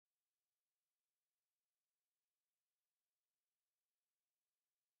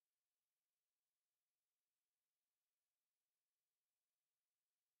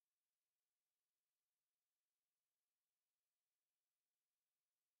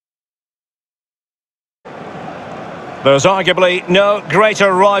There's arguably no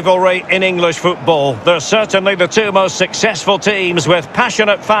greater rivalry in English football. They're certainly the two most successful teams with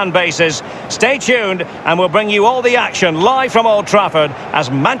passionate fan bases. Stay tuned and we'll bring you all the action live from Old Trafford as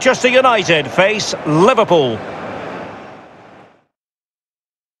Manchester United face Liverpool.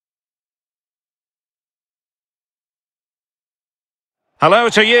 Hello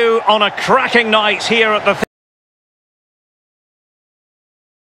to you on a cracking night here at the...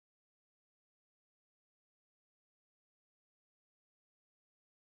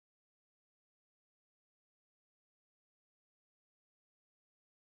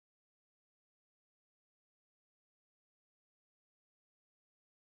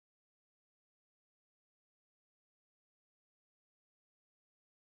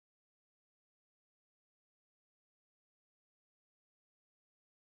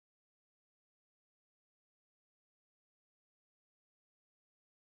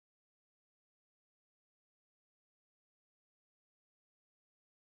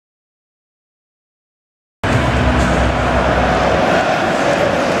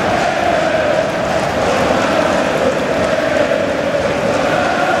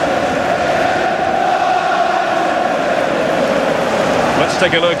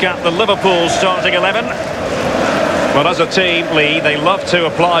 Take a look at the Liverpool starting 11. Well, as a team, Lee, they love to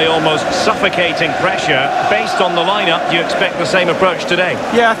apply almost suffocating pressure. Based on the lineup, do you expect the same approach today?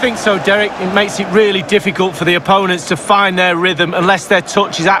 Yeah, I think so, Derek. It makes it really difficult for the opponents to find their rhythm unless their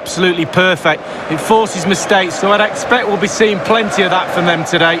touch is absolutely perfect. It forces mistakes, so I'd expect we'll be seeing plenty of that from them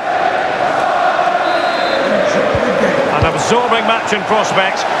today. An absorbing match in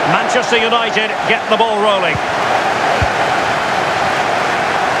prospect. Manchester United get the ball rolling.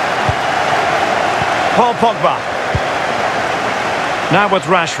 Paul Pogba. Now with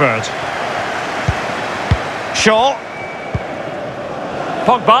Rashford. Shaw.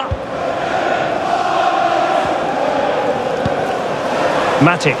 Pogba.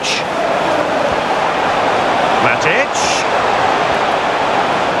 Matic.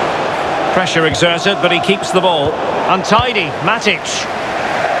 Pressure exerted, but he keeps the ball. Untidy. Matic.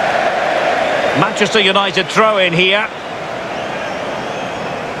 Manchester United throw in here.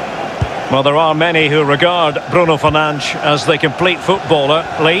 Well, there are many who regard Bruno Fernandes as the complete footballer.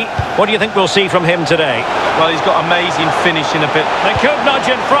 Lee, what do you think we'll see from him today? Well, he's got amazing finishing a bit. They could nudge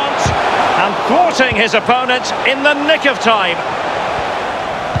in front and thwarting his opponent in the nick of time.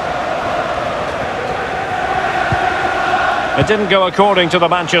 It didn't go according to the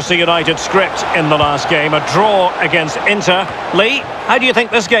Manchester United script in the last game. A draw against Inter. Lee, how do you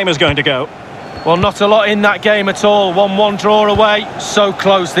think this game is going to go? Well, not a lot in that game at all. 1-1 draw away. So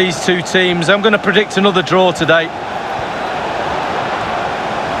close, these two teams. I'm going to predict another draw today.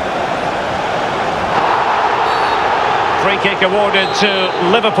 Free kick awarded to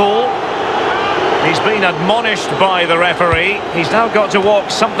Liverpool. He's been admonished by the referee. He's now got to walk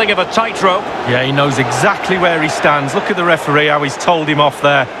something of a tightrope. Yeah, he knows exactly where he stands. Look at the referee, how he's told him off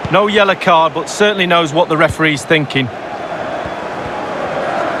there. No yellow card, but certainly knows what the referee's thinking.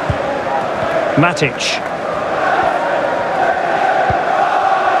 Matic.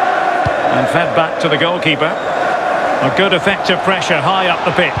 And fed back to the goalkeeper. A good effective pressure high up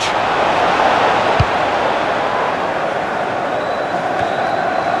the pitch.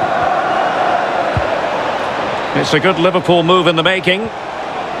 It's a good Liverpool move in the making.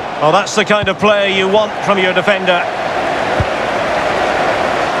 Well, that's the kind of play you want from your defender.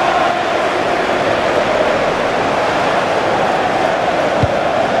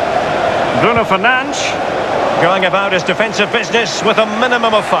 Bruno Fernandes going about his defensive business with a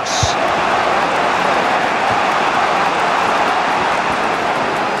minimum of fuss.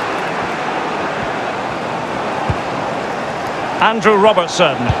 Andrew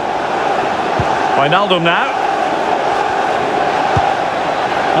Robertson. Wijnaldum now.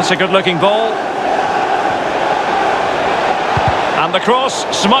 That's a good-looking ball. And the cross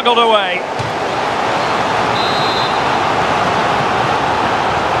smuggled away.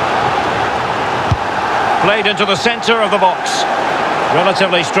 Played into the centre of the box.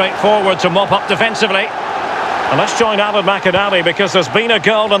 Relatively straightforward to mop up defensively. And let's join Alan McAnally because there's been a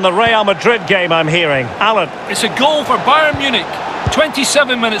goal in the Real Madrid game, I'm hearing. Alan. It's a goal for Bayern Munich.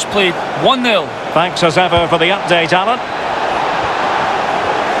 27 minutes played, 1-0. Thanks as ever for the update, Alan.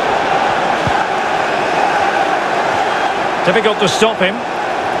 Difficult to stop him.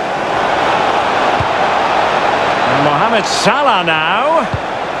 And Mohamed Salah now.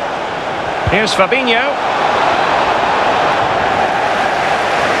 Here's Fabinho.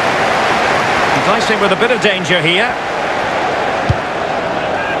 Enticing with a bit of danger here.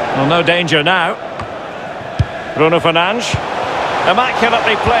 Well, no danger now. Bruno Fernandes.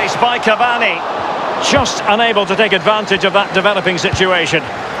 Immaculately placed by Cavani. just unable to take advantage of that developing situation.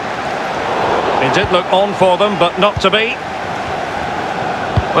 It did look on for them, but not to be.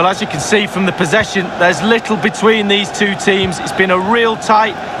 Well, as you can see from the possession, there's little between these two teams. It's been a real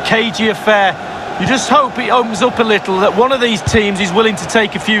tight, cagey affair. You just hope it opens up a little, that one of these teams is willing to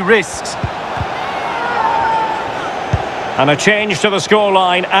take a few risks. And a change to the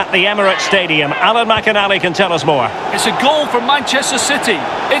scoreline at the Emirates Stadium. Alan McInally can tell us more. It's a goal for Manchester City.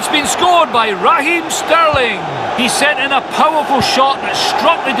 It's been scored by Raheem Sterling. He sent in a powerful shot that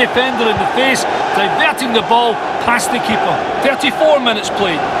struck the defender in the face, diverting the ball past the keeper. 34 minutes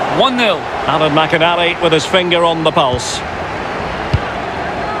played, 1-0. Alan McInally with his finger on the pulse.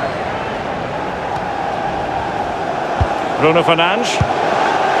 Bruno Fernandes.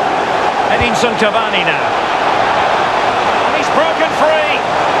 Edinson Cavani now. Broken free,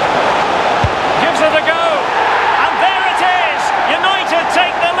 gives it a go, and there it is. United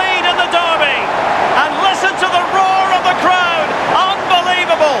take the lead in the derby, and listen to the roar of the crowd.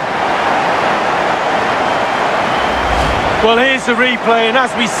 Unbelievable. Well, here's the replay, and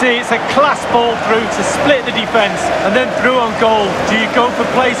as we see, it's a class ball through to split the defence and then through on goal. Do you go for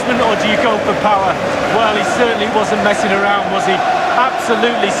placement or do you go for power? Well, he certainly wasn't messing around, was he?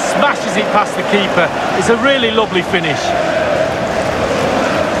 Absolutely smashes it past the keeper. It's a really lovely finish.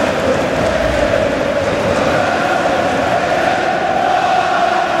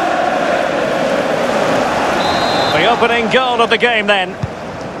 The opening goal of the game then.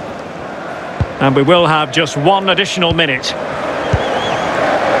 And we will have just one additional minute.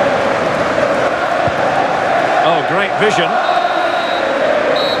 Oh, great vision.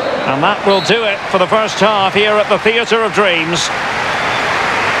 And that will do it for the first half here at the Theatre of Dreams.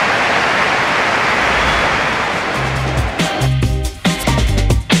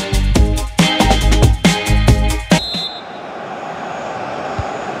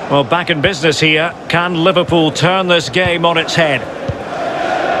 Well, back in business here. Can Liverpool turn this game on its head?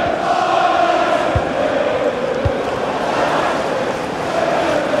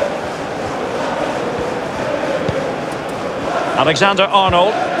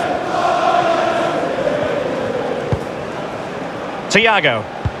 Alexander-Arnold. Thiago.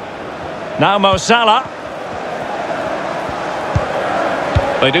 Now Mo Salah.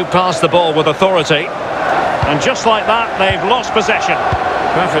 They do pass the ball with authority. And just like that, they've lost possession.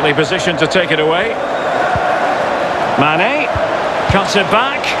 Perfectly positioned to take it away. Mane cuts it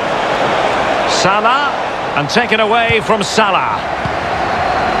back. Salah, and taken away from Salah.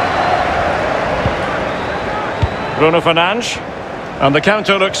 Bruno Fernandes, and the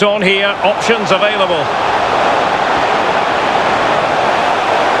counter looks on here. Options available.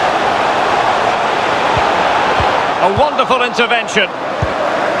 A wonderful intervention.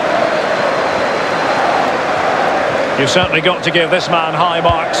 You've certainly got to give this man high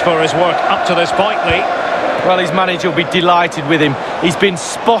marks for his work up to this point, Lee. Well, his manager will be delighted with him. He's been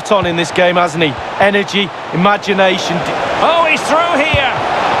spot on in this game, hasn't he? Energy, imagination. Oh, he's through here.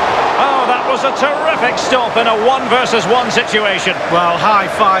 Oh, that was a terrific stop in a 1-versus-1 situation. Well, high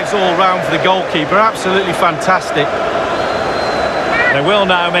fives all round for the goalkeeper. Absolutely fantastic. They will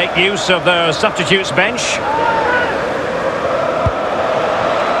now make use of their substitutes bench.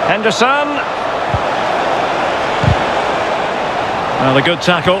 Henderson. Well, a good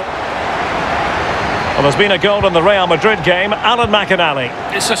tackle. Well, there's been a goal in the Real Madrid game. Alan McInally.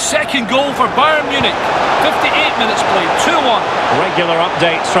 It's a second goal for Bayern Munich. 58 minutes played, 2-1. Regular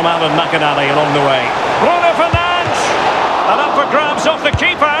updates from Alan McInally along the way. Bruno Fernandes. And up for grabs off the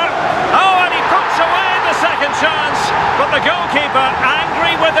keeper. Oh, and he puts away the second chance. But the goalkeeper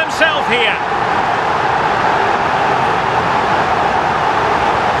angry with himself here.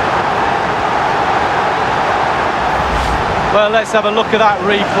 Well, let's have a look at that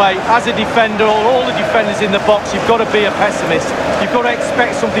replay. As a defender, all the defenders in the box, you've got to be a pessimist. You've got to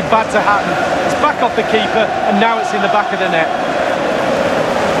expect something bad to happen. It's back off the keeper, and now it's in the back of the net.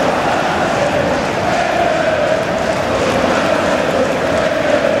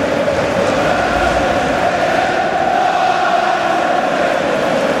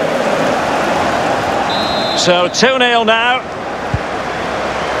 So 2-0 now.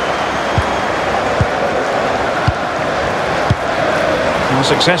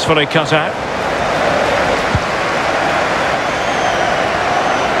 Successfully cut out.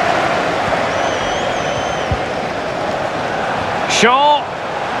 Shaw.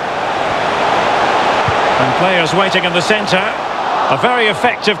 And players waiting in the centre. A very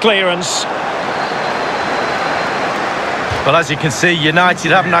effective clearance. Well, as you can see,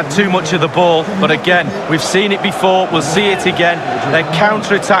 United haven't had too much of the ball, but again, we've seen it before, we'll see it again. Their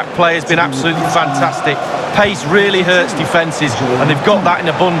counter-attack play has been absolutely fantastic. Pace really hurts defences, and they've got that in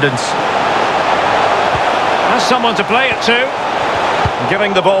abundance. Has someone to play it to.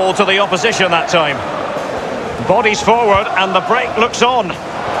 Giving the ball to the opposition that time. Bodies forward and the break looks on.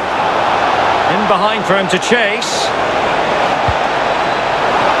 In behind for him to chase.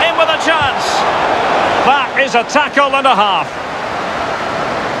 In with a chance. That is a tackle and a half.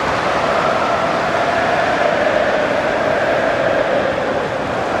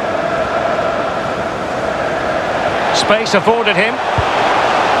 Space afforded him.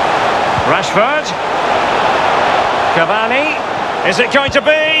 Rashford. Cavani. Is it going to be?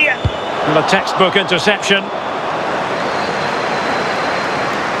 And a textbook interception.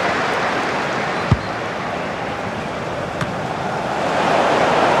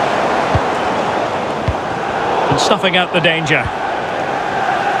 And snuffing out the danger.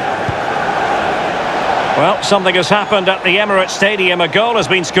 Well, something has happened at the Emirates Stadium. A goal has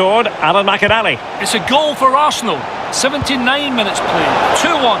been scored. Alan McInally. It's a goal for Arsenal. 79 minutes played.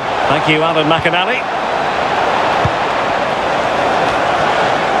 2-1. Thank you, Alan McInally.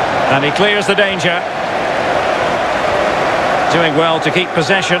 And he clears the danger. Doing well to keep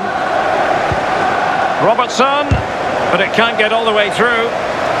possession. Robertson, but it can't get all the way through.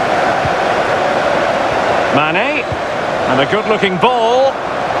 Mane, and a good-looking ball.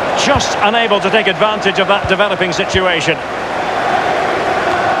 Just unable to take advantage of that developing situation.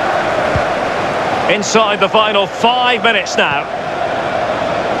 Inside the final 5 minutes now.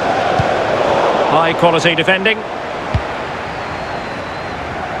 High-quality defending.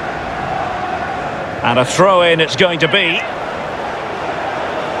 And a throw-in it's going to be.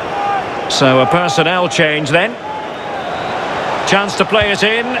 So a personnel change then. Chance to play it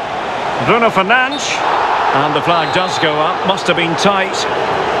in. Bruno Fernandes. And the flag does go up. Must have been tight.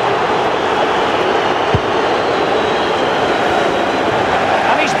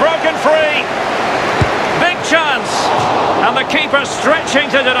 And he's broken free. Big chance. And the keeper stretching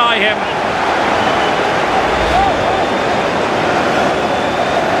to deny him.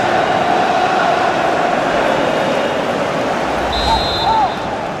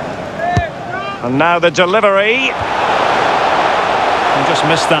 And now the delivery. And just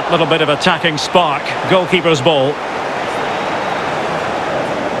missed that little bit of attacking spark. Goalkeeper's ball.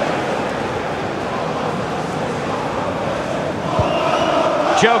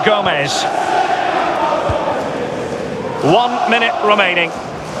 Joe Gomez. 1 minute remaining.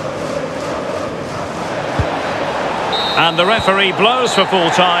 And the referee blows for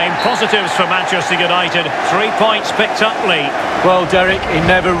full time. Positives for Manchester United. 3 points picked up, Lee. Well, Derek, he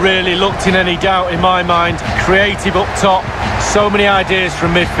never really looked in any doubt in my mind. Creative up top, so many ideas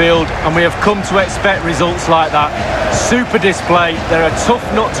from midfield, and we have come to expect results like that. Super display. They're a tough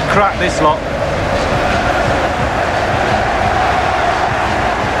nut to crack, this lot.